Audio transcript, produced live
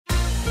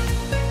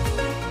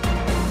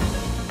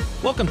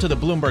Welcome to the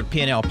Bloomberg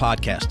P&L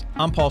podcast.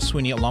 I'm Paul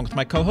Sweeney along with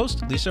my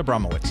co-host, Lisa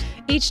Abramowitz.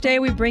 Each day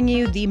we bring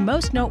you the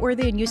most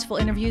noteworthy and useful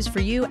interviews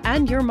for you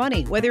and your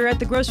money, whether you're at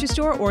the grocery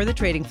store or the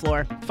trading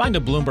floor. Find a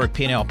Bloomberg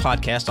P&L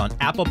podcast on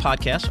Apple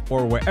Podcasts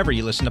or wherever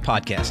you listen to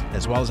podcasts,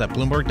 as well as at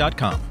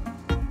Bloomberg.com.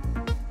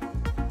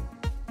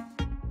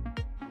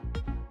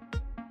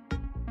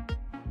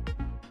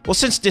 Well,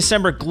 since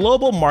December,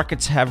 global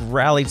markets have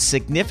rallied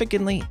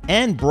significantly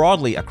and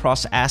broadly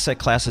across asset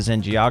classes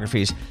and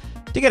geographies.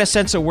 To get a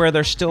sense of where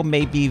there still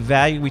may be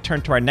value, we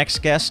turn to our next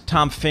guest,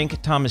 Tom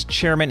Finke. Tom is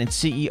chairman and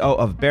CEO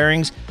of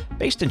Barings,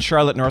 based in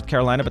Charlotte, North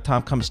Carolina, but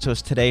Tom comes to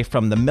us today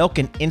from the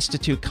Milken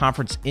Institute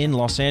Conference in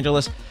Los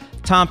Angeles.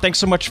 Tom, thanks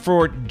so much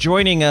for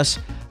joining us.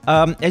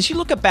 As you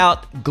look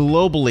about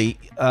globally,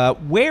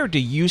 where do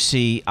you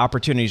see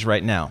opportunities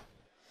right now?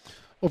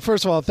 Well,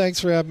 first of all, thanks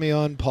for having me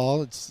on,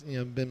 Paul. It's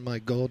been my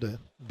goal to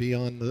be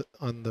on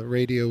the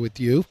radio with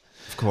you.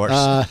 Of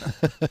course.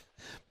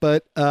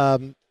 But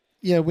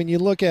when you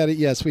look at it,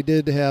 yes, we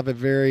did have a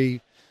very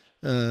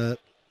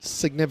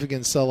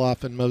significant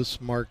sell-off in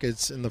most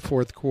markets in the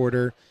fourth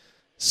quarter.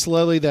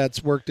 Slowly,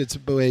 that's worked its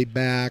way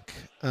back.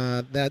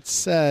 That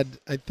said,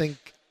 I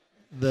think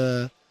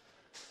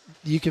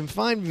you can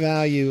find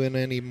value in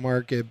any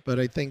market, but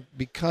I think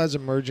because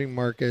emerging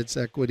markets,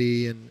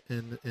 equity and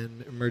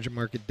emerging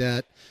market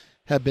debt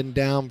have been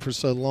down for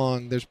so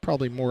long, there's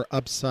probably more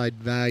upside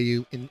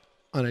value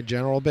on a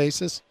general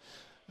basis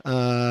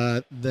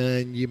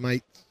than you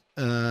might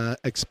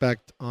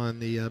expect on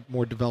the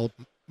more developed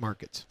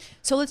markets.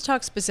 So let's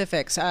talk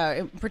specifics.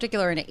 In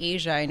particular in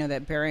Asia, I know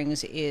that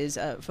Barings is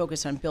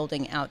focused on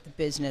building out the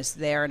business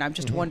there, and I'm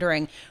just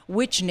wondering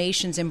which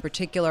nations in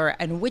particular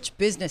and which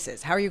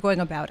businesses, how are you going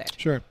about it?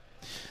 Sure.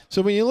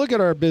 So when you look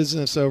at our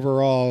business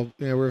overall,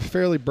 we're a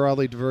fairly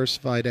broadly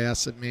diversified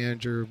asset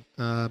manager.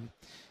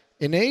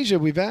 In Asia,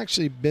 we've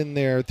actually been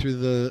there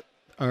through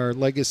our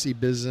legacy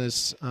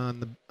business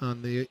on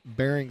the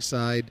Barings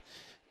side,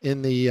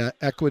 in the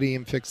equity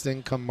and fixed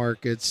income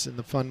markets, in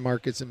the fund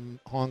markets in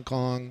Hong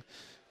Kong,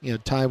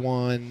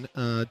 Taiwan,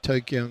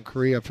 Tokyo, and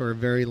Korea for a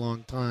very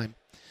long time,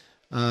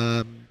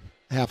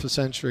 half a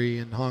century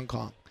in Hong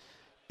Kong.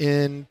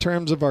 In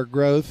terms of our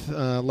growth,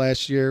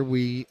 last year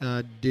we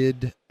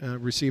did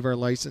receive our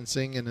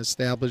licensing and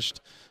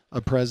established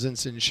a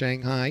presence in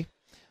Shanghai.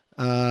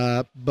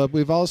 But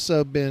we've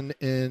also been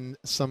in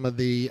some of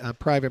the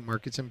private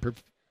markets,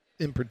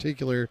 in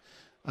particular,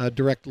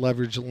 direct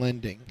leverage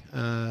lending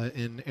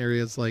in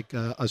areas like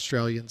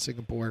Australia and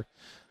Singapore,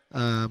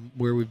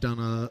 where we've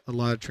done a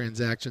lot of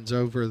transactions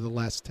over the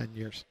last 10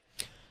 years.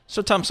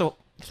 So, Tom,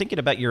 thinking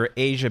about your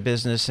Asia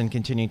business and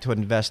continuing to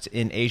invest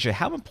in Asia,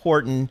 how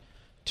important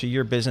to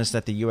your business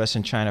that the U.S.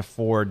 and China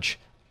forge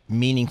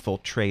meaningful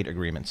trade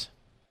agreements?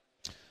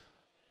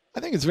 I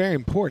think it's very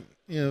important.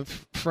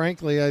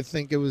 Frankly, I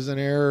think it was an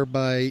error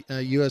by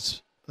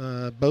U.S.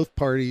 Both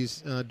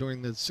parties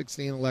during the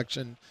 2016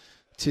 election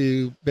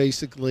to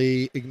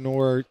basically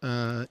ignore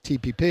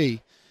TPP.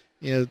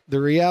 The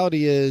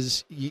reality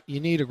is you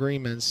need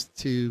agreements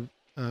to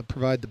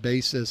provide the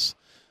basis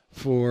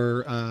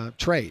for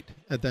trade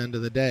at the end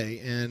of the day.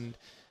 And,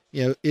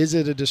 is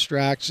it a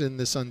distraction,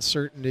 this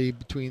uncertainty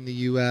between the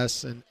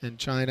U.S. and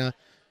China?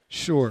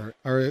 Sure.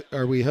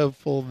 Are we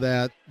hopeful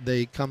that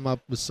they come up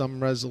with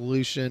some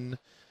resolution?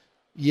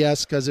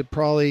 Yes, because it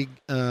probably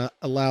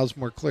allows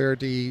more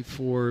clarity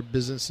for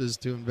businesses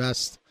to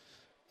invest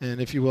and,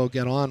 if you will,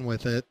 get on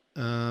with it.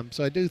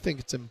 So I do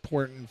think it's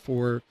important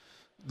for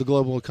the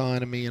global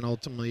economy and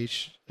ultimately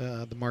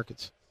the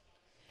markets.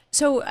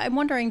 So I'm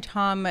wondering,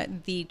 Tom,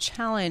 the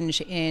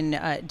challenge in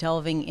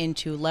delving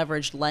into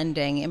leveraged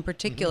lending, in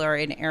particular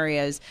in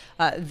areas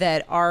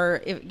that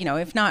are,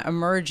 if not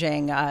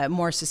emerging,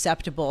 more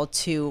susceptible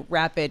to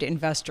rapid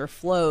investor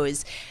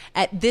flows.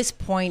 At this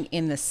point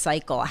in the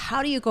cycle,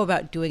 how do you go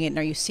about doing it, and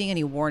are you seeing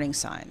any warning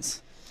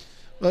signs?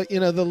 Well,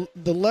 the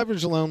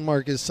leveraged loan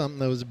market is something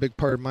that was a big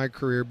part of my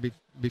career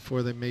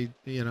before they made,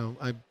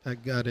 I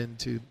got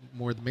into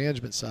more the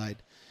management side.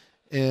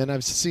 And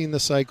I've seen the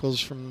cycles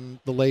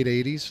from the late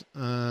 80s,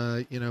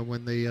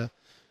 when the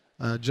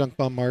junk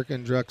bond market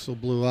and Drexel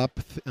blew up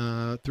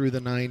through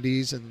the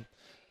 90s and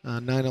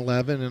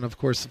 9/11 and, of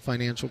course, the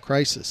financial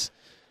crisis.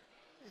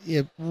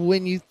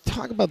 When you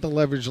talk about the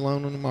leveraged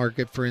loan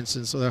market, for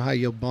instance, or the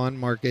high-yield bond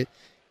market,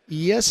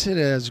 yes, it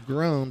has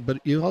grown, but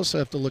you also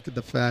have to look at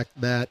the fact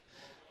that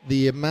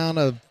the amount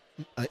of,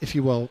 if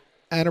you will,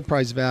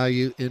 enterprise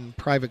value in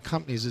private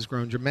companies has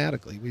grown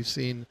dramatically. We've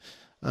seen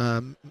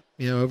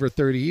over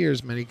 30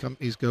 years, many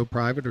companies go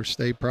private or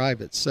stay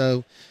private.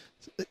 So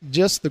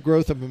just the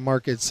growth of a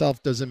market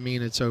itself doesn't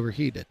mean it's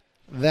overheated.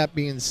 That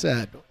being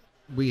said,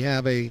 we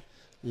have a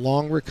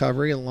long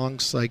recovery, a long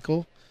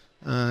cycle.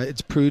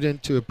 It's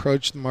prudent to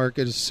approach the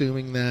market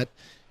assuming that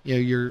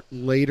you're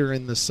later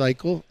in the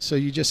cycle. So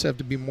you just have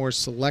to be more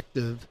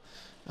selective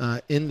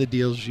in the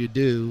deals you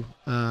do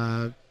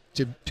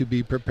to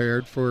be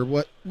prepared for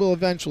what will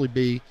eventually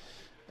be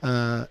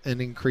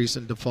an increase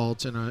in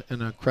defaults in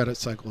a credit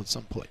cycle at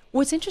some point.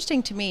 What's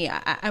interesting to me,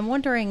 I'm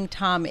wondering,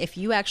 Tom, if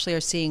you actually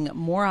are seeing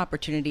more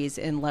opportunities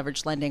in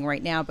leveraged lending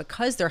right now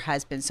because there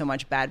has been so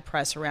much bad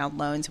press around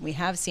loans. And we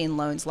have seen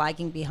loans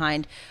lagging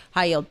behind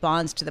high yield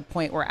bonds to the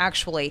point where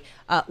actually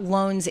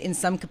loans in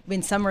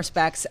some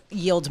respects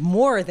yield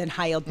more than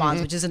high yield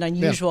bonds, which is an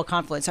unusual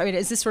confluence. So, I mean,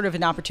 is this sort of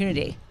an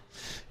opportunity?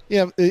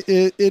 Yeah,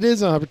 it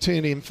is an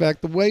opportunity. In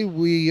fact, the way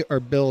we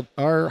are built,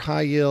 our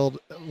high yield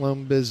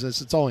loan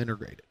business, it's all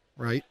integrated,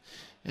 right?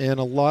 And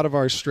a lot of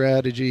our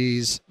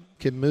strategies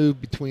can move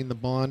between the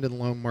bond and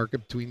loan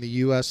market, between the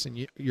U.S.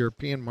 and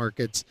European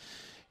markets,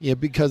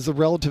 because the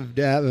relative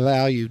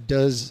value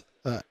does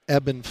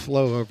ebb and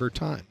flow over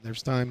time.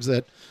 There's times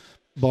that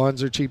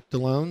bonds are cheap to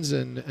loans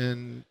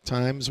and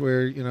times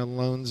where,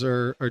 loans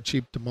are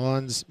cheap to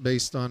bonds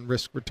based on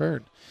risk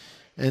return.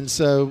 And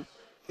so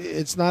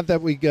it's not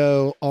that we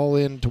go all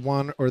into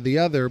one or the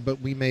other,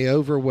 but we may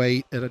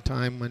overweight at a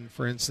time when,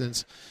 for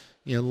instance,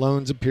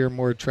 loans appear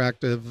more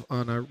attractive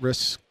on a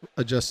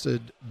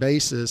risk-adjusted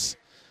basis.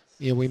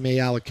 We may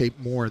allocate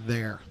more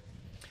there.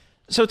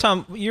 So,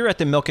 Tom, you're at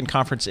the Milken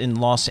Conference in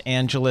Los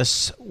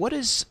Angeles. What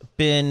has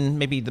been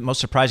maybe the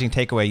most surprising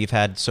takeaway you've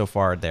had so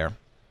far there?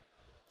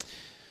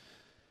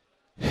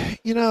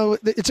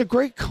 It's a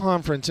great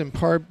conference in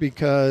part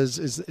because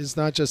it's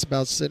not just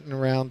about sitting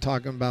around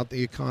talking about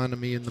the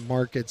economy and the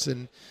markets.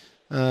 And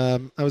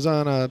I was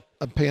on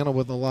a panel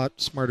with a lot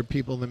smarter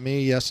people than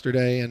me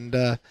yesterday,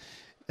 and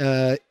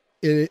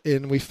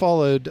we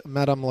followed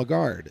Madame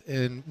Lagarde.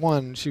 And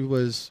one, she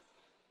was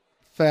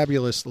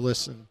fabulous to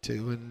listen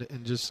to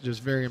and just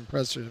very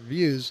impressive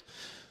views.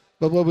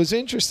 But what was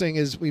interesting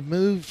is we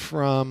moved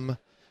from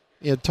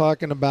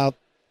talking about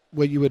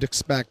what you would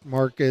expect,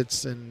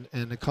 markets and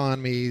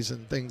economies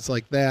and things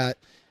like that,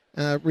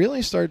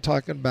 really started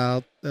talking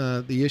about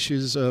the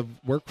issues of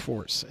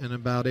workforce and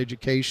about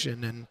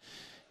education.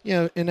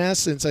 And, in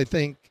essence, I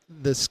think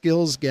the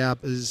skills gap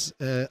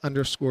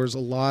underscores a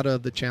lot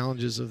of the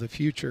challenges of the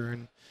future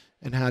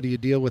and how do you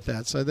deal with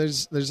that. So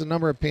there's a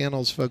number of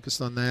panels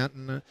focused on that,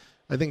 and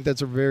I think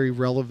that's a very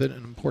relevant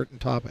and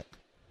important topic.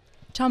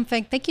 Tom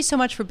Finke, thank you so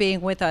much for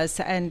being with us,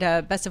 and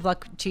best of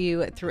luck to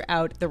you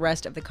throughout the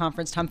rest of the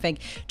conference. Tom Finke,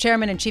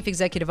 Chairman and Chief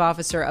Executive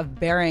Officer of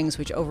Barings,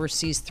 which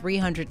oversees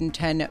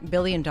 $310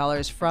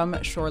 billion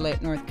from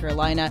Charlotte, North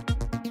Carolina.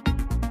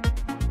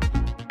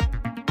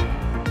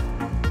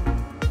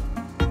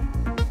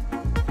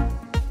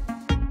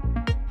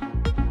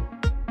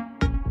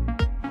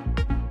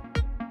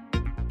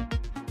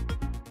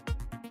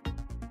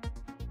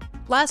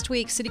 Last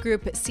week,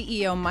 Citigroup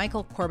CEO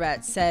Michael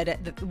Corbat said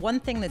that the one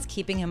thing that's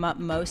keeping him up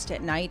most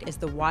at night is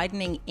the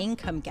widening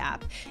income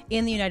gap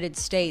in the United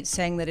States,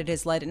 saying that it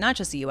has led, not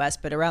just the U.S.,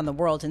 but around the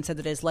world, and said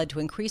that it has led to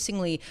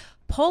increasingly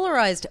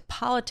polarized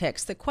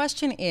politics. The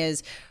question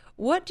is,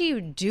 what do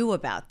you do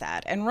about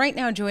that? And right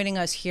now, joining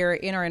us here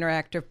in our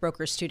Interactive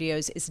Broker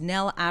studios is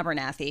Nell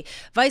Abernathy,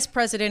 Vice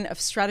President of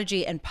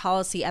Strategy and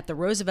Policy at the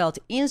Roosevelt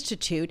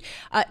Institute.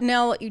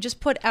 Nell, you just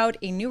put out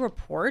a new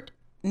report,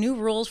 New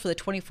Rules for the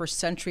 21st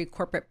Century,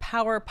 Corporate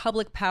Power,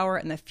 Public Power,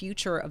 and the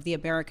Future of the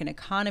American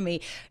Economy,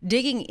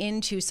 digging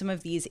into some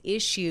of these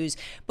issues.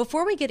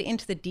 Before we get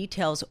into the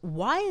details,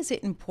 why is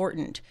it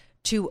important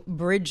to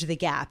bridge the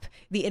gap,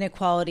 the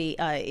inequality,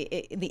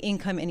 the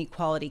income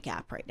inequality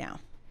gap right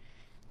now?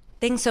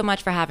 Thanks so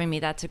much for having me.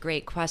 That's a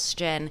great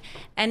question.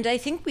 And I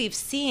think we've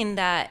seen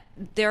that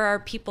there are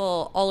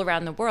people all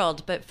around the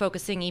world, but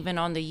focusing even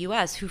on the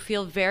US, who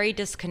feel very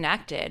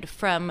disconnected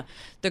from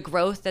the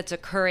growth that's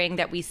occurring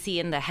that we see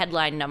in the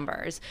headline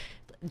numbers.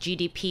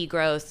 GDP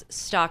growth,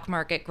 stock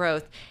market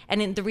growth.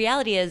 And the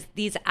reality is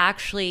these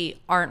actually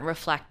aren't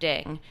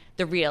reflecting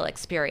the real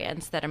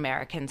experience that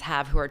Americans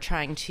have who are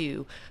trying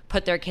to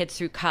put their kids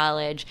through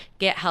college,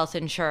 get health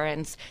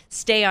insurance,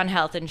 stay on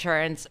health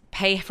insurance,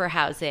 pay for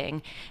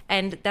housing.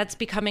 And that's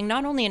becoming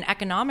not only an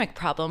economic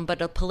problem,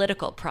 but a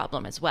political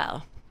problem as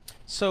well.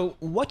 So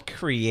what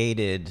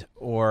created,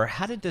 or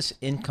how did this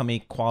income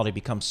inequality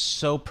become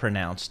so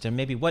pronounced? And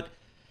maybe what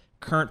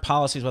current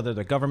policies, whether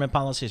they're government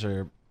policies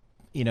or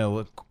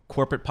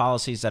corporate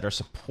policies, that are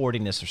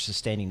supporting this or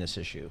sustaining this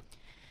issue?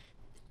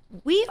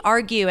 We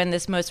argue in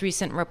this most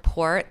recent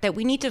report that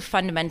we need to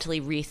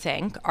fundamentally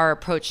rethink our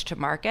approach to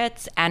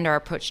markets and our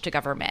approach to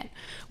government.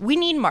 We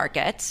need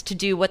markets to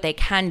do what they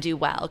can do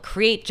well,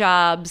 create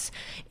jobs,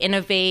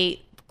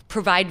 innovate,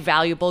 provide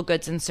valuable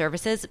goods and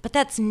services, but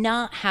that's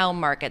not how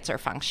markets are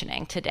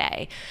functioning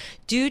today.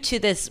 Due to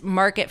this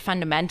market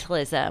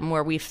fundamentalism,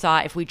 where we've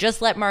thought if we just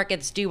let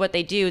markets do what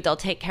they do, they'll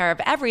take care of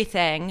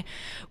everything,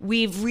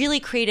 we've really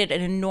created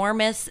an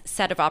enormous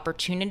set of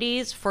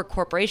opportunities for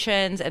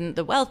corporations and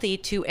the wealthy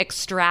to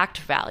extract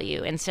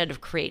value instead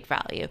of create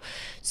value.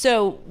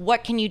 So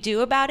what can you do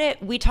about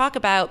it? We talk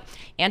about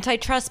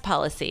antitrust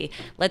policy.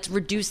 Let's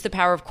reduce the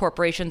power of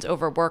corporations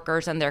over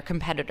workers and their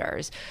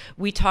competitors.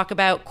 We talk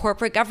about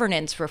corporate governance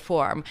governance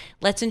reform.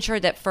 Let's ensure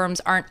that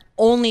firms aren't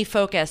only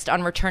focused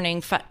on returning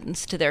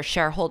funds to their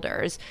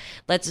shareholders.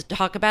 Let's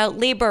talk about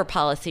labor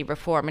policy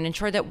reform and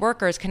ensure that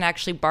workers can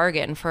actually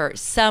bargain for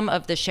some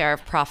of the share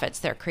of profits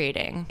they're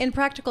creating. In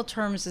practical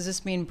terms, does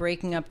this mean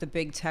breaking up the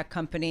big tech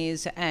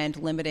companies and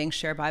limiting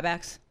share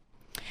buybacks?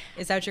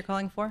 Is that what you're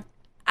calling for?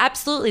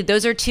 Absolutely.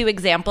 Those are two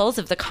examples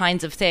of the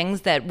kinds of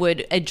things that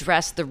would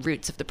address the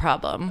roots of the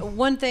problem.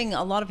 One thing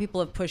a lot of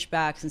people have pushed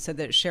back and said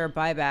that share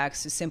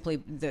buybacks is simply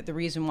the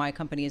reason why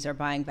companies are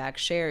buying back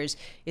shares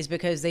is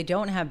because they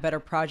don't have better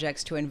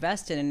projects to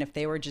invest in. And if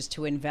they were just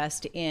to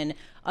invest in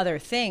other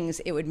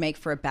things, it would make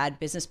for a bad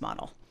business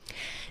model.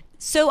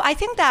 So I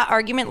think that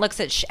argument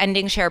looks at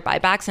ending share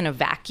buybacks in a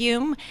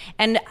vacuum.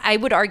 And I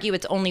would argue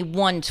it's only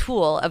one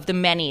tool of the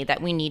many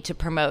that we need to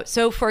promote.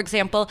 So, for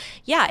example,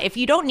 if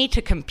you don't need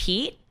to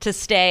compete to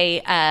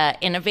stay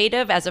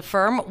innovative as a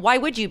firm, why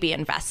would you be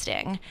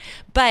investing?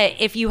 But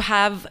if you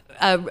have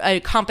a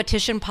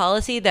competition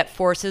policy that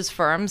forces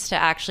firms to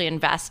actually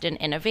invest and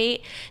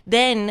innovate,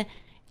 then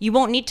you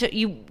won't need to,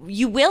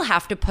 you will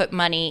have to put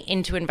money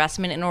into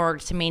investment in order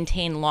to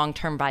maintain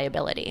long-term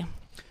viability.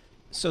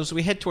 So as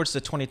we head towards the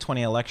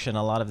 2020 election,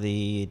 a lot of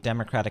the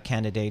Democratic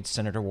candidates,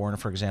 Senator Warren,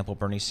 for example,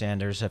 Bernie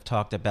Sanders, have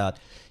talked about,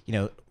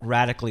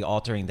 radically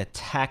altering the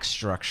tax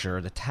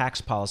structure, the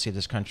tax policy of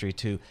this country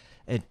to,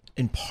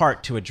 in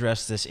part, to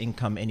address this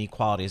income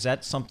inequality. Is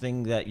that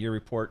something that your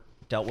report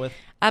dealt with?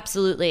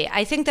 Absolutely.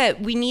 I think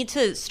that we need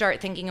to start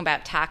thinking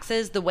about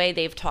taxes the way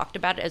they've talked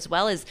about it as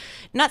well, is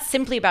not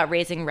simply about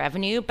raising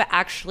revenue, but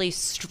actually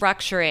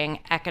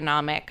structuring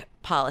economic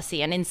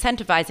policy and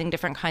incentivizing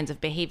different kinds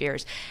of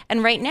behaviors.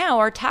 And right now,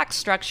 our tax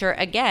structure,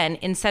 again,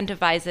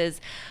 incentivizes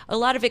a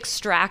lot of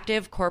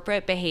extractive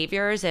corporate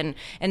behaviors and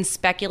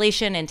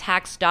speculation and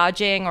tax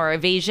dodging or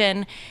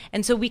evasion.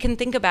 And so we can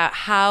think about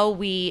how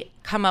we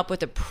come up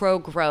with a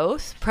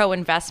pro-growth,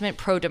 pro-investment,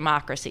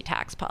 pro-democracy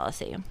tax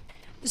policy.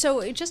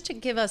 So just to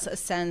give us a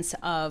sense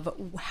of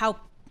how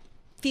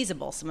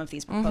feasible some of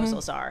these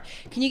proposals are,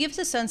 can you give us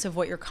a sense of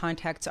what your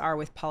contacts are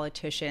with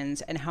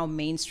politicians and how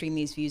mainstream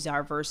these views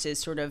are versus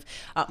sort of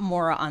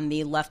more on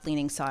the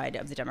left-leaning side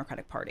of the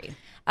Democratic Party?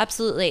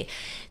 Absolutely.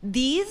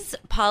 These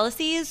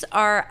policies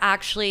are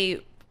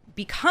actually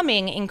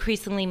becoming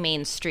increasingly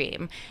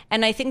mainstream.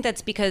 And I think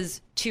that's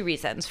because two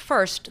reasons.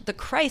 First, the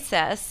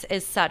crisis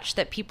is such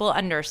that people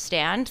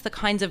understand the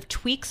kinds of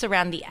tweaks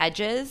around the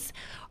edges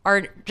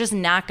are just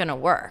not going to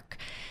work.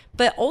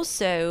 But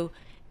also,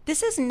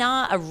 this is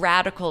not a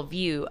radical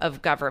view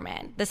of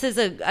government. This is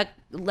a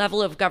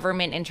level of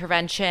government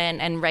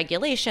intervention and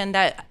regulation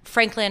that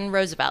Franklin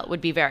Roosevelt would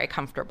be very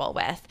comfortable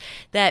with,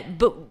 that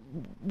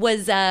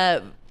was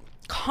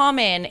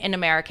common in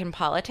American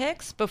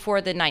politics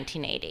before the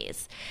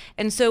 1980s.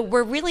 And so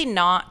we're really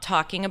not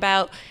talking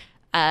about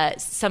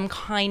some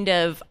kind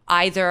of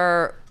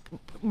either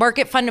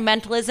market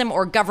fundamentalism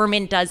or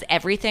government does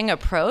everything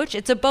approach.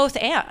 It's a both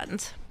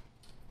and.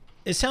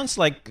 It sounds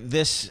like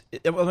this,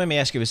 well, let me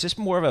ask you, is this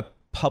more of a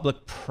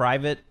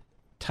public-private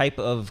type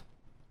of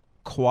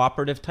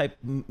cooperative type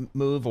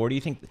move, or do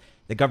you think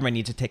the government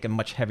needs to take a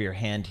much heavier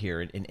hand here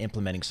in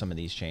implementing some of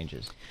these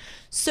changes?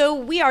 So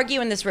we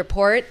argue in this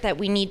report that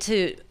we need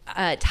to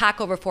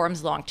tackle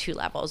reforms along two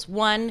levels.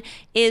 One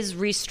is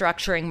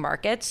restructuring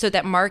markets so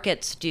that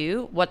markets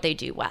do what they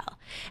do well.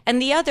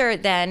 And the other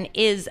then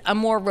is a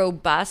more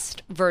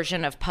robust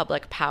version of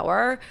public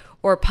power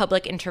or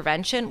public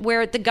intervention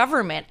where the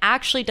government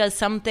actually does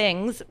some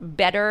things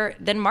better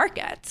than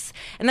markets.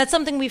 And that's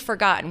something we've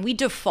forgotten. We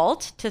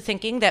default to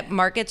thinking that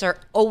markets are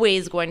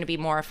always going to be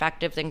more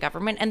effective than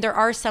government, and there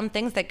are some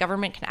things that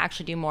government can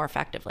actually do more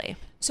effectively.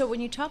 So when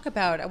you talk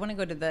about, I want to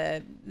go to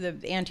the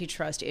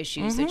antitrust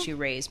issues that you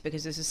raised,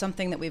 because this is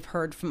something that we've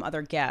heard from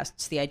other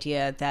guests, the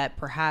idea that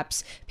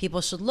perhaps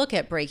people should look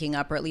at breaking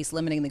up or at least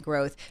limiting the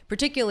growth,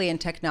 particularly in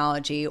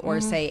technology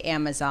or say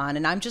Amazon.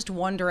 And I'm just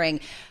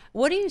wondering,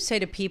 what do you say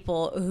to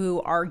people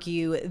who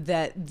argue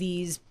that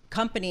these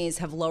companies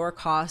have lower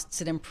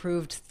costs and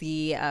improved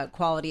the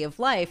quality of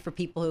life for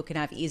people who can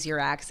have easier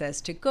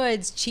access to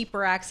goods,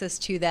 cheaper access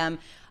to them,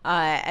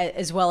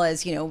 as well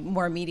as,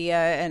 more media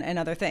and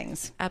other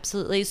things?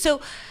 Absolutely.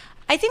 So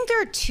I think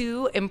there are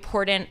two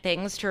important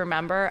things to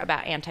remember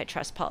about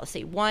antitrust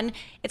policy. One,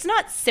 it's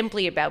not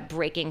simply about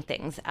breaking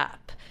things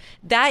up.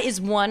 That is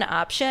one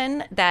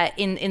option that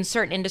in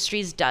certain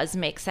industries does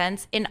make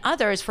sense. In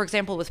others, for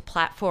example, with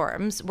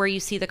platforms where you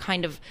see the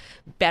kind of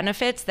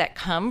benefits that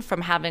come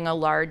from having a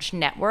large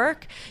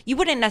network, you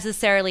wouldn't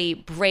necessarily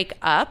break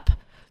up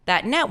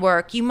that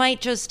network. You might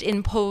just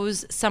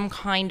impose some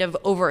kind of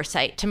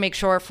oversight to make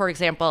sure, for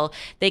example,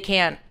 they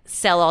can't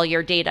sell all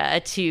your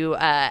data to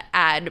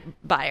ad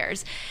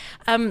buyers.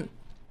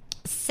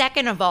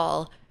 Second of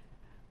all,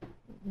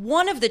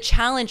 one of the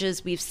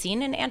challenges we've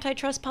seen in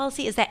antitrust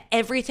policy is that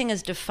everything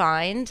is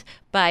defined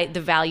by the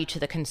value to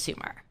the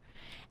consumer.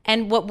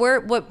 And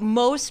what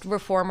most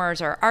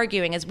reformers are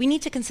arguing is we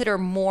need to consider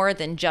more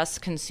than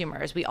just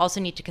consumers. We also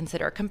need to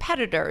consider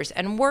competitors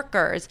and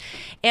workers.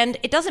 And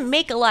it doesn't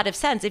make a lot of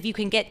sense if you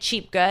can get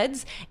cheap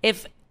goods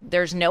if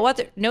There's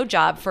no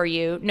job for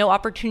you, no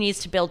opportunities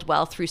to build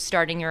wealth through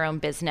starting your own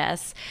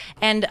business,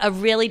 and a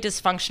really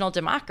dysfunctional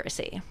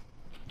democracy.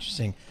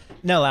 Interesting.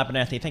 Nella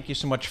Abernathy, thank you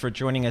so much for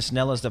joining us.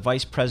 Nella is the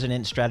Vice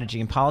President, Strategy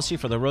and Policy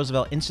for the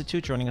Roosevelt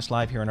Institute, joining us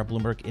live here in our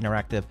Bloomberg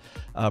Interactive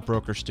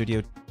Broker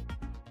Studio.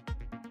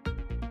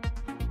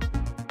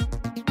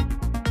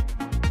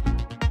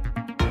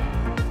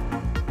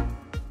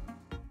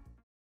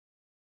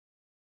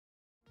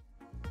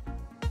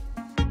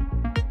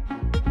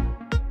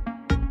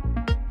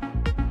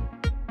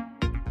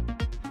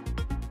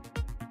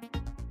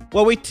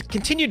 Well, we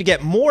continue to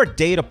get more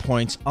data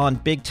points on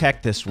big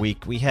tech this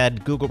week. We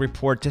had Google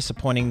report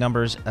disappointing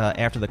numbers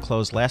after the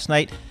close last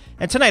night.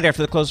 And tonight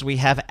after the close, we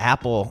have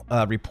Apple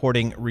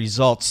reporting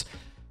results.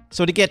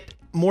 So to get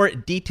more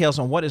details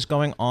on what is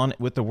going on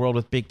with the world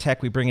with big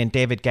tech, we bring in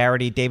David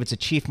Garrity. David's a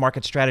chief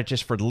market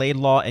strategist for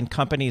Laidlaw &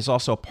 Company. He's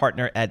also a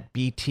partner at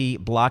BT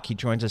Block. He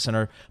joins us in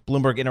our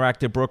Bloomberg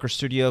Interactive Broker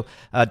Studio.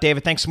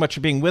 David, thanks so much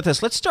for being with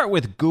us. Let's start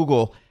with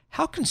Google.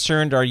 How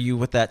concerned are you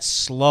with that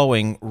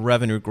slowing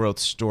revenue growth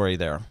story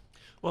there?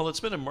 Well,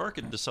 it's been a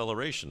market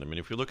deceleration. I mean,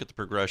 if you look at the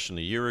progression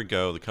a year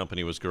ago, the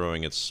company was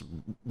growing its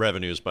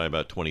revenues by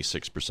about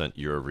 26%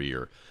 year over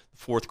year.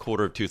 Fourth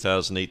quarter of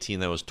 2018,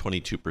 that was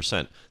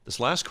 22%. This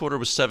last quarter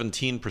was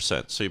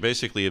 17%. So you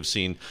basically have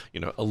seen,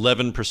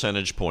 11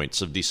 percentage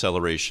points of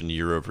deceleration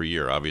year over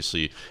year.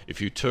 Obviously, if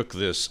you took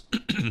this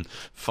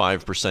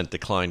 5%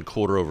 decline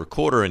quarter over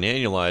quarter and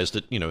annualized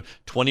it,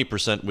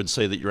 20% would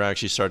say that you're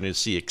actually starting to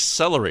see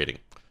accelerating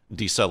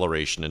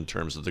deceleration in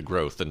terms of the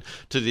growth. And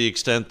to the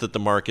extent that the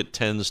market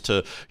tends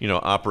to,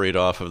 operate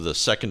off of the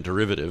second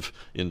derivative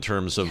in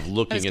terms of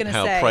looking at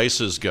how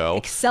prices go.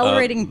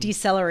 Accelerating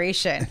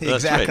deceleration.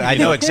 Exactly. Right. I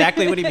know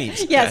exactly what he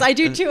means. Yes, I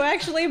do too,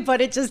 actually, but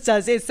it just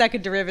does. It's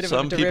second derivative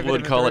Some of derivative. people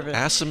would call it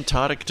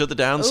asymptotic to the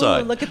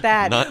downside. Ooh, look at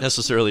that. Not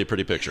necessarily a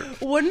pretty picture.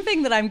 One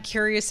thing that I'm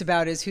curious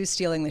about is who's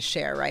stealing the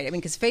share, right? I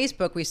mean, because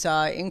Facebook, we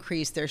saw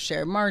increase their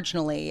share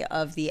marginally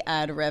of the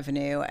ad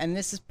revenue, and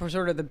this is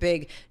sort of the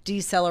big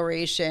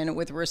deceleration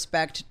with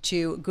respect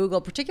to Google,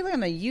 particularly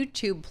on the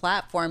YouTube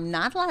platform.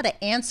 Not a lot of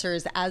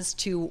answers as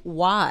to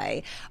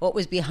why, what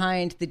was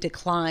behind the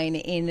decline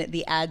in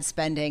the ad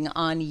spending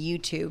on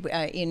YouTube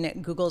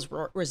in Google's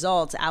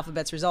results,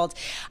 Alphabet's results.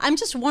 I'm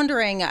just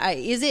wondering,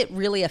 is it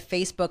really a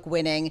Facebook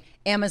winning,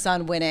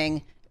 Amazon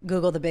winning,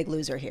 Google the big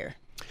loser here?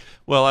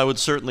 Well, I would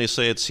certainly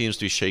say it seems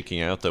to be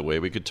shaking out that way.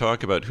 We could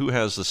talk about who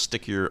has the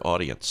stickier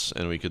audience,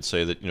 and we could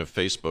say that,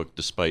 Facebook,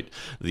 despite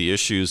the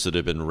issues that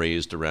have been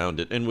raised around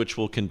it, and which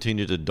will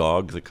continue to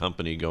dog the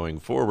company going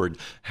forward,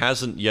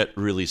 hasn't yet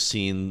really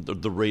seen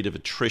the rate of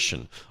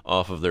attrition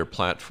off of their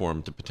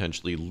platform to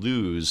potentially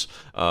lose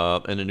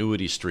an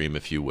annuity stream,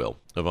 if you will,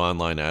 of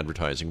online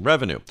advertising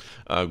revenue.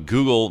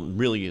 Google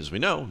really, as we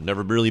know,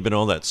 never really been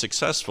all that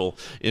successful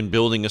in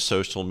building a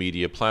social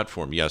media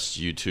platform. Yes,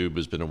 YouTube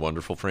has been a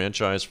wonderful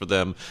franchise for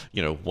them.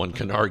 One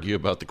can argue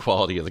about the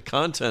quality of the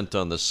content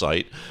on the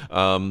site,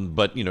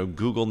 but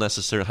Google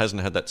necessarily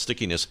hasn't had that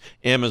stickiness.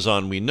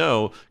 Amazon, we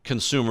know,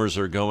 consumers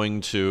are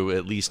going to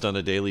at least on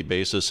a daily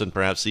basis, and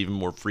perhaps even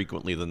more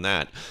frequently than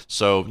that.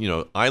 So,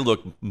 I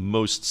look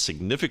most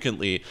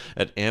significantly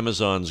at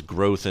Amazon's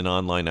growth in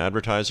online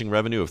advertising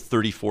revenue of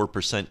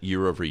 34%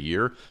 year over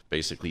year,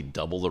 basically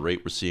double the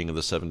rate we're seeing of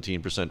the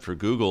 17% for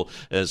Google.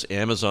 As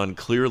Amazon,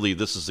 clearly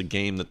this is a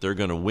game that they're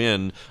going to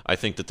win. I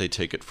think that they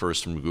take it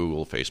first from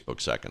Google,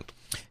 Facebook second.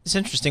 It's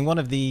interesting. One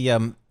of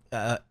the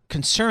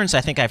concerns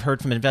I think I've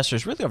heard from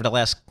investors really over the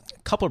last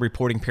couple of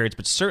reporting periods,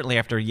 but certainly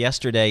after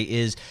yesterday,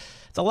 is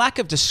the lack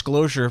of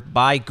disclosure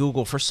by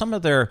Google for some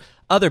of their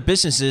other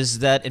businesses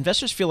that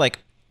investors feel like,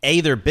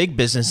 A, they're big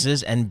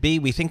businesses, and B,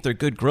 we think they're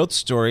good growth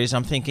stories.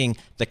 I'm thinking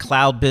the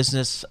cloud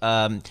business,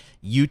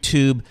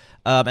 YouTube,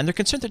 and they're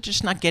concerned they're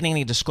just not getting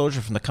any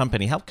disclosure from the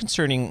company. How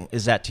concerning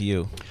is that to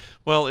you?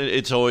 Well,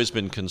 it's always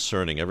been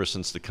concerning. Ever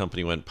since the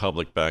company went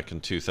public back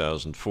in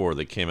 2004,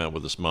 they came out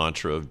with this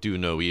mantra of do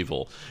no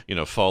evil,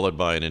 followed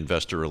by an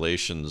investor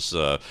relations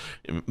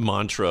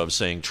mantra of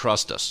saying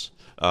trust us.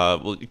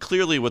 Well,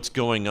 clearly what's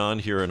going on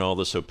here and all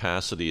this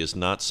opacity is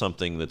not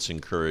something that's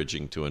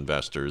encouraging to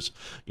investors.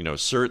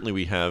 Certainly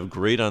we have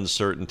great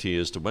uncertainty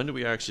as to when do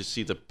we actually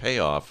see the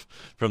payoff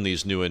from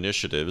these new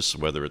initiatives,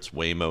 whether it's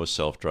Waymo,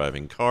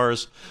 self-driving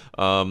cars.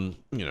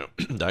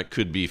 That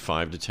could be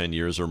 5 to 10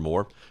 years or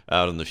more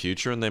out in the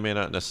future, and they may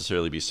not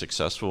necessarily be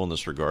successful in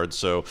this regard.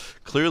 So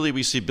clearly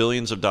we see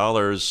billions of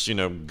dollars,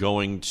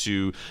 going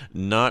to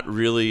not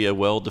really a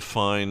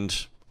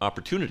well-defined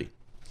opportunity.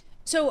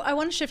 So I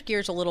want to shift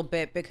gears a little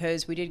bit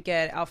because we did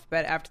get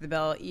Alphabet after the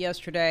bell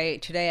yesterday.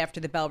 Today after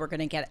the bell, we're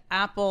going to get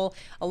Apple.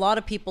 A lot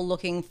of people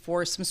looking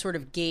for some sort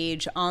of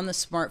gauge on the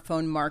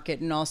smartphone market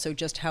and also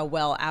just how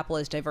well Apple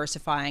is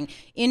diversifying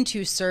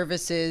into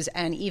services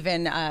and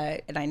even,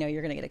 and I know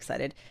you're going to get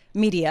excited,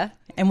 media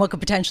and what could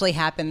potentially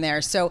happen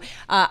there. So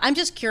I'm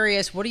just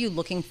curious, what are you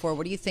looking for?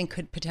 What do you think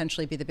could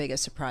potentially be the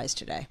biggest surprise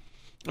today?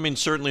 I mean,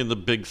 certainly the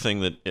big thing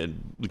that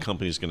the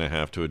company is going to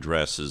have to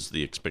address is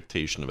the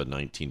expectation of a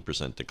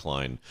 19%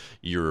 decline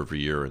year over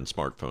year in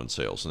smartphone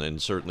sales.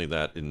 And certainly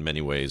that in many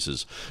ways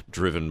is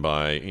driven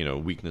by,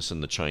 weakness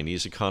in the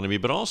Chinese economy,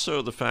 but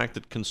also the fact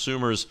that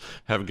consumers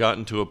have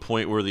gotten to a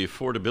point where the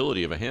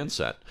affordability of a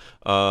handset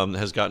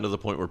has gotten to the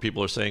point where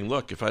people are saying,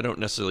 look, if I don't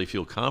necessarily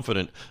feel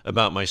confident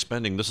about my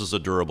spending, this is a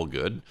durable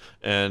good,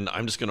 and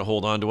I'm just going to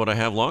hold on to what I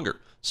have longer.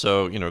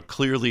 So,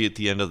 clearly at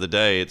the end of the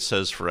day, it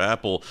says for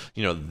Apple,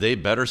 they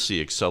better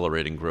see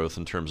accelerating growth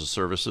in terms of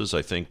services.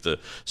 I think the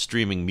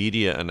streaming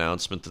media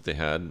announcement that they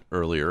had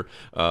earlier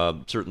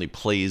certainly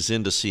plays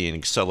into seeing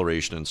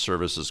acceleration in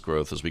services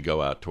growth as we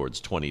go out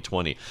towards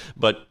 2020.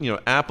 But,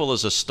 Apple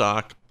as a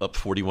stock up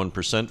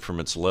 41% from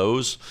its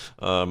lows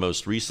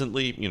most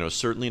recently,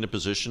 certainly in a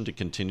position to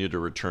continue to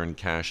return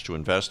cash to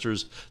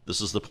investors.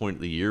 This is the point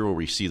of the year where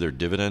we see their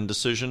dividend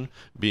decision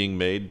being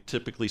made,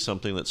 typically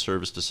something that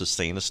serves to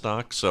sustain a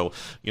stock. So,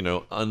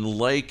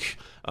 unlike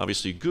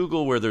obviously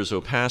Google, where there's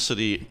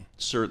opacity,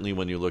 certainly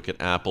when you look at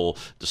Apple,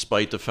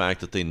 despite the fact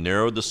that they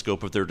narrowed the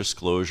scope of their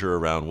disclosure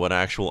around what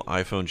actual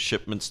iPhone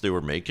shipments they were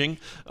making,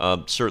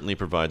 certainly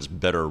provides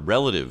better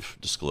relative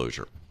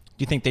disclosure.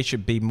 Do you think Apple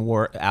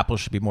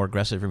should be more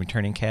aggressive in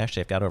returning cash?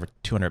 They've got over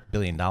 $200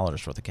 billion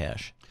worth of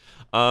cash.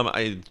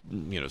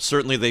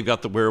 Certainly they've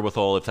got the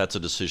wherewithal if that's a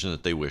decision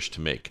that they wish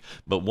to make.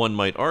 But one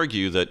might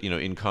argue that,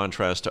 in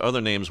contrast to other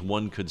names,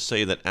 one could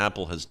say that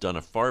Apple has done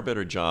a far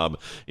better job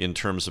in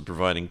terms of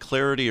providing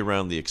clarity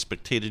around the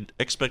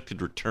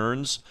expected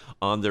returns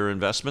on their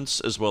investments,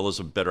 as well as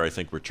a better, I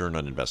think, return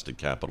on invested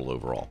capital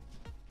overall.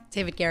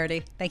 David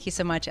Garrity, thank you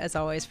so much, as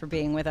always, for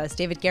being with us.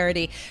 David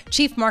Garrity,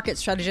 Chief Market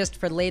Strategist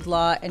for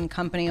Laidlaw &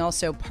 Company,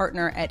 also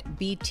partner at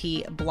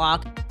BT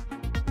Block.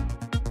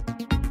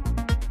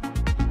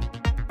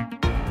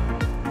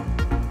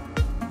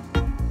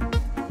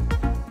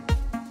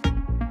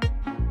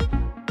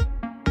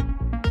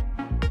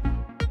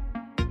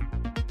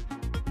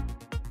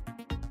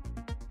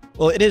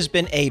 Well, it has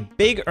been a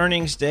big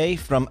earnings day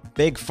from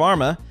Big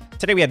Pharma.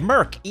 Today we had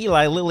Merck,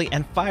 Eli Lilly,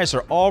 and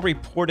Pfizer all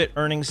reported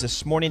earnings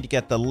this morning. To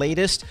get the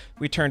latest,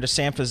 we turn to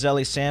Sam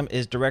Fazeli. Sam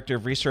is Director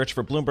of Research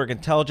for Bloomberg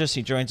Intelligence.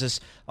 He joins us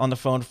on the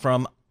phone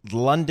from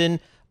London.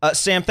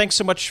 Sam, thanks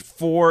so much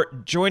for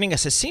joining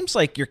us. It seems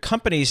like your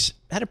company's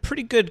had a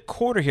pretty good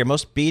quarter here,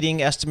 most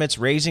beating estimates,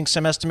 raising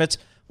some estimates.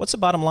 What's the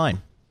bottom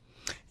line?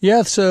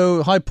 Yeah,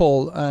 so hi,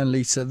 Paul and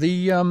Lisa.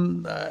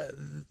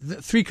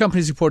 The three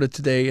companies reported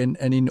today, and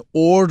in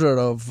order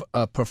of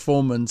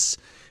performance,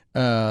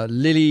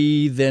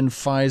 Lilly, then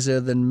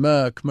Pfizer, then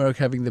Merck. Merck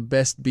having the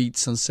best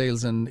beats on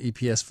sales and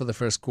EPS for the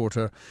first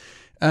quarter.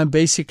 And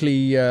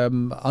basically,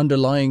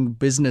 underlying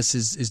business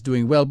is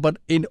doing well. But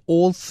in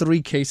all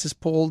three cases,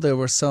 Paul, there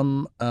were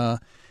some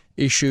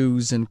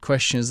issues and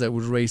questions that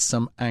would raise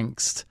some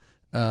angst.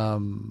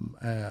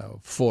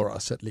 For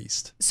us, at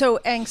least. So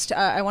angst,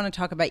 I want to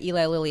talk about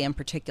Eli Lilly in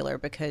particular,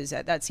 because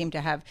that seemed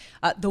to have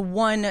the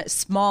one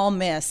small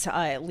miss,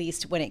 at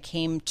least when it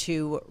came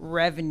to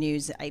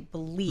revenues, I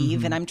believe.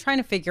 Mm-hmm. And I'm trying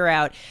to figure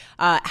out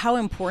how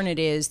important it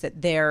is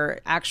that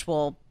their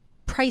actual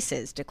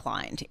prices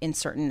declined in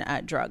certain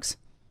drugs.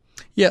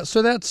 Yeah,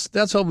 so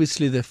that's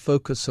obviously the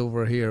focus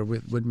over here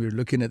when we're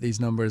looking at these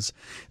numbers.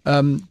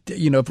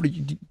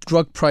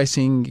 Drug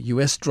pricing,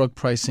 U.S. drug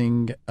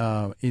pricing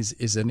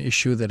is an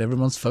issue that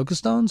everyone's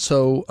focused on.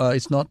 So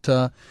it's not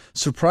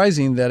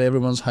surprising that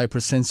everyone's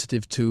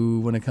hypersensitive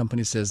to when a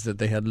company says that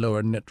they had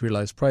lower net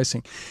realized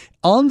pricing.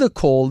 On the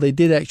call, they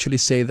did actually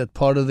say that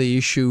part of the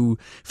issue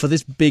for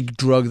this big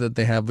drug that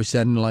they have, which is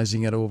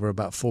analyzing at over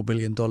about $4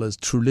 billion,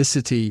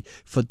 Trulicity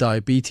for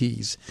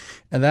diabetes,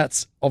 and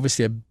that's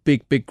obviously a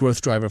big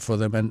growth driver for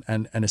them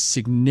and a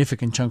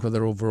significant chunk of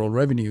their overall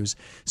revenues.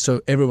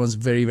 So everyone's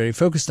very, very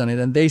focused on it.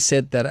 And they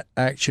said that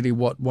actually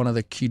one of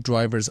the key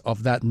drivers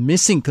of that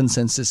missing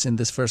consensus in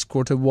this first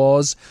quarter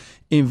was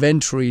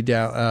inventory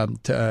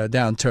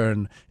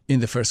downturn in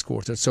the first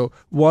quarter. So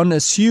one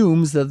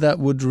assumes that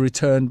would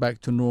return back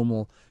to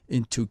normal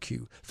in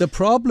 2Q. The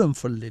problem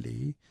for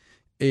Lilly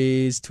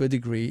is, to a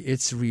degree,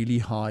 it's really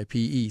high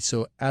PE.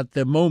 So at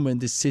the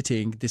moment, it's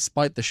sitting,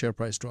 despite the share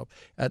price drop,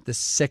 at the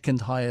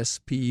second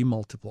highest PE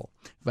multiple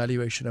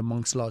valuation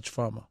amongst large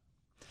pharma.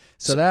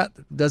 So that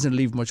doesn't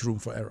leave much room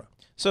for error.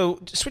 So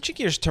switching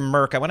gears to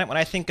Merck, when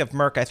I think of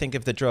Merck, I think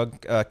of the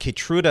drug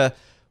Keytruda.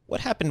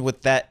 What happened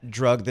with that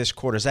drug this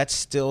quarter? Is that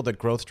still the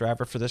growth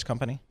driver for this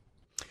company?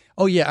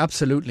 Oh, yeah,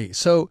 absolutely.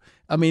 So,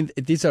 I mean,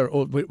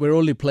 we're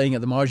only playing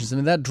at the margins. I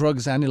mean, that drug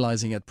is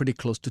analyzing at pretty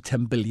close to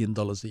 $10 billion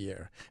a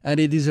year. And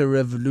it is a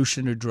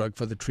revolutionary drug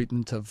for the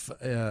treatment of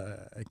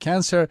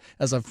cancer,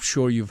 as I'm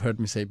sure you've heard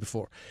me say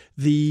before.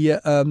 The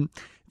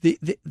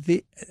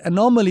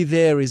anomaly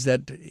there is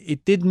that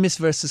it did miss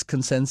versus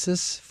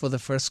consensus for the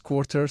first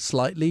quarter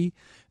slightly.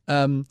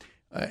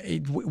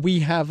 We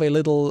have a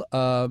little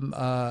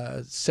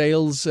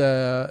sales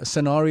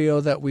scenario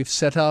that we've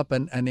set up,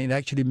 and it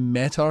actually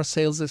met our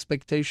sales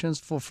expectations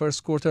for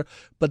first quarter.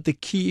 But the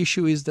key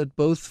issue is that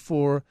both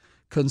for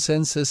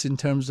consensus in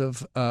terms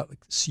of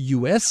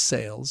U.S.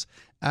 sales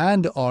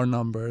and our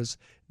numbers,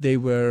 they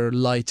were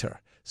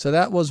lighter. So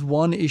that was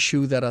one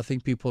issue that I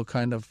think people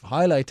kind of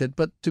highlighted.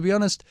 But to be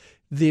honest,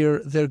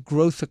 their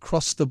growth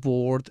across the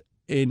board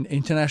in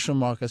international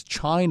markets,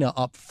 China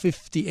up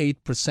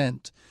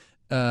 58%,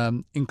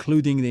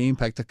 including the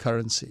impact of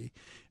currency.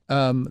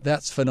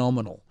 That's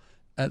phenomenal.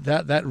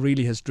 That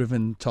really has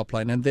driven top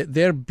line. And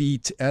their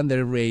beat and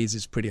their raise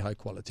is pretty high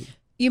quality.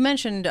 You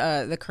mentioned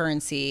the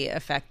currency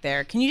effect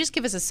there. Can you just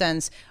give us a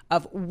sense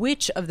of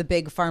which of the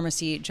big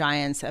pharmaceutical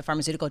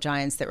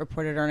giants that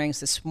reported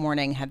earnings this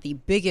morning had the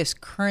biggest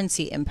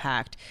currency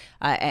impact,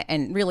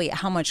 and really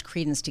how much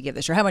credence to give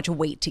this or how much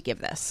weight to give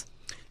this?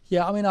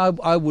 Yeah, I mean,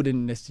 I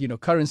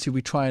wouldn't, currency,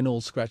 we try and all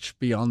scratch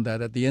beyond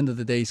that. At the end of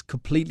the day, it's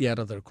completely out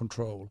of their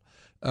control.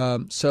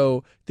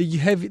 So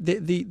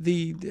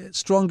the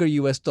stronger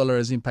US dollar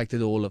has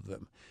impacted all of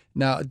them.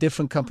 Now,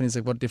 different companies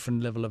have got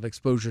different level of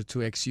exposure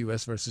to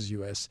ex-US versus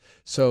US.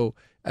 So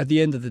at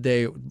the end of the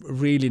day,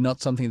 really not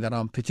something that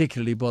I'm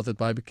particularly bothered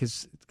by,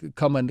 because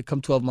come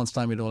 12 months'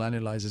 time, it all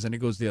analyzes and it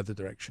goes the other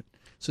direction.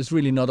 So it's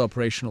really not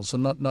operational, so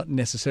not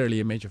necessarily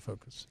a major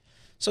focus.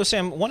 So,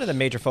 Sam, one of the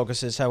major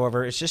focuses,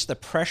 however, is just the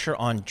pressure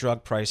on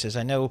drug prices.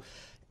 I know,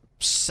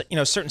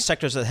 certain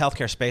sectors of the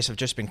healthcare space have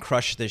just been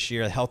crushed this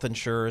year. The health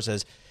insurers,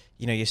 as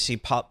you see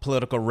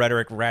political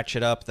rhetoric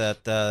ratchet up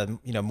that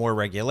more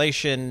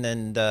regulation,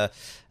 and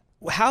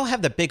how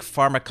have the big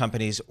pharma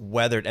companies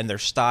weathered and their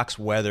stocks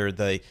weathered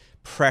the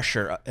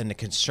pressure and the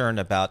concern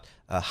about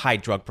high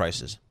drug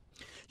prices?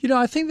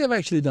 I think they've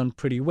actually done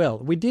pretty well.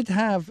 We did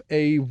have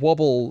a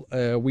wobble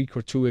a week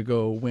or two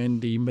ago when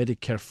the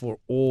Medicare for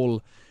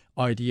All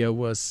idea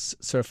was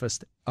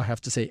surfaced, I have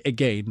to say,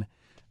 again,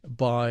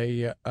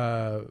 by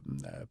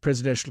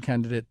presidential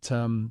candidate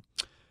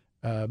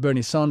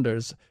Bernie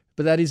Sanders.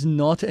 But that is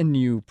not a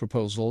new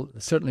proposal,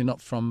 certainly not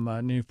from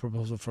a new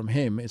proposal from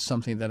him. It's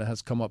something that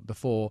has come up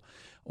before.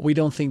 We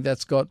don't think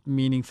that's got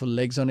meaningful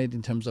legs on it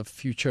in terms of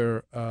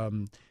future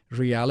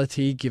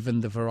reality,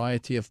 given the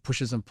variety of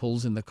pushes and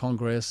pulls in the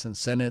Congress and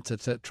Senate,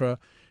 etc.,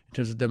 in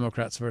terms of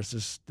Democrats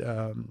versus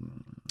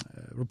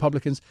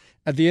Republicans.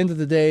 At the end of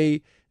the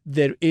day,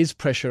 there is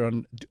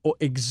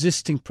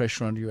existing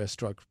pressure on U.S.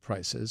 drug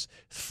prices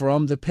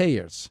from the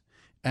payers,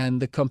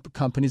 and the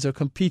companies are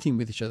competing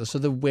with each other. So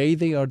the way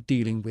they are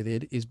dealing with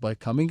it is by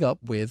coming up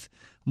with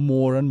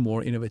more and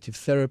more innovative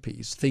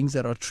therapies, things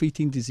that are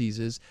treating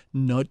diseases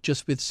not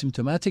just with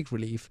symptomatic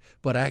relief,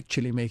 but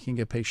actually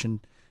making a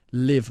patient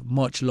live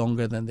much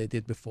longer than they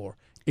did before.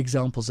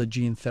 Examples are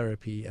gene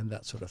therapy and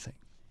that sort of thing.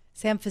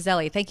 Sam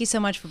Fazeli, thank you so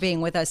much for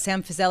being with us.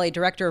 Sam Fazeli,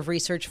 Director of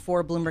Research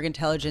for Bloomberg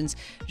Intelligence,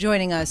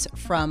 joining us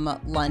from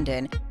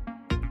London.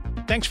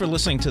 Thanks for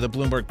listening to the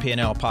Bloomberg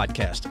P&L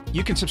podcast.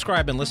 You can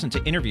subscribe and listen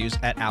to interviews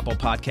at Apple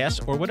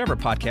Podcasts or whatever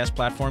podcast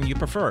platform you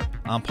prefer.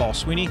 I'm Paul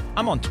Sweeney.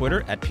 I'm on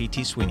Twitter at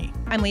PT Sweeney.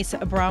 I'm Lisa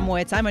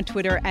Abramowitz. I'm on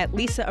Twitter at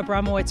Lisa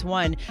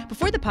Abramowitz1.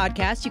 Before the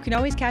podcast, you can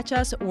always catch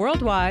us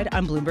worldwide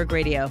on Bloomberg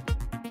Radio.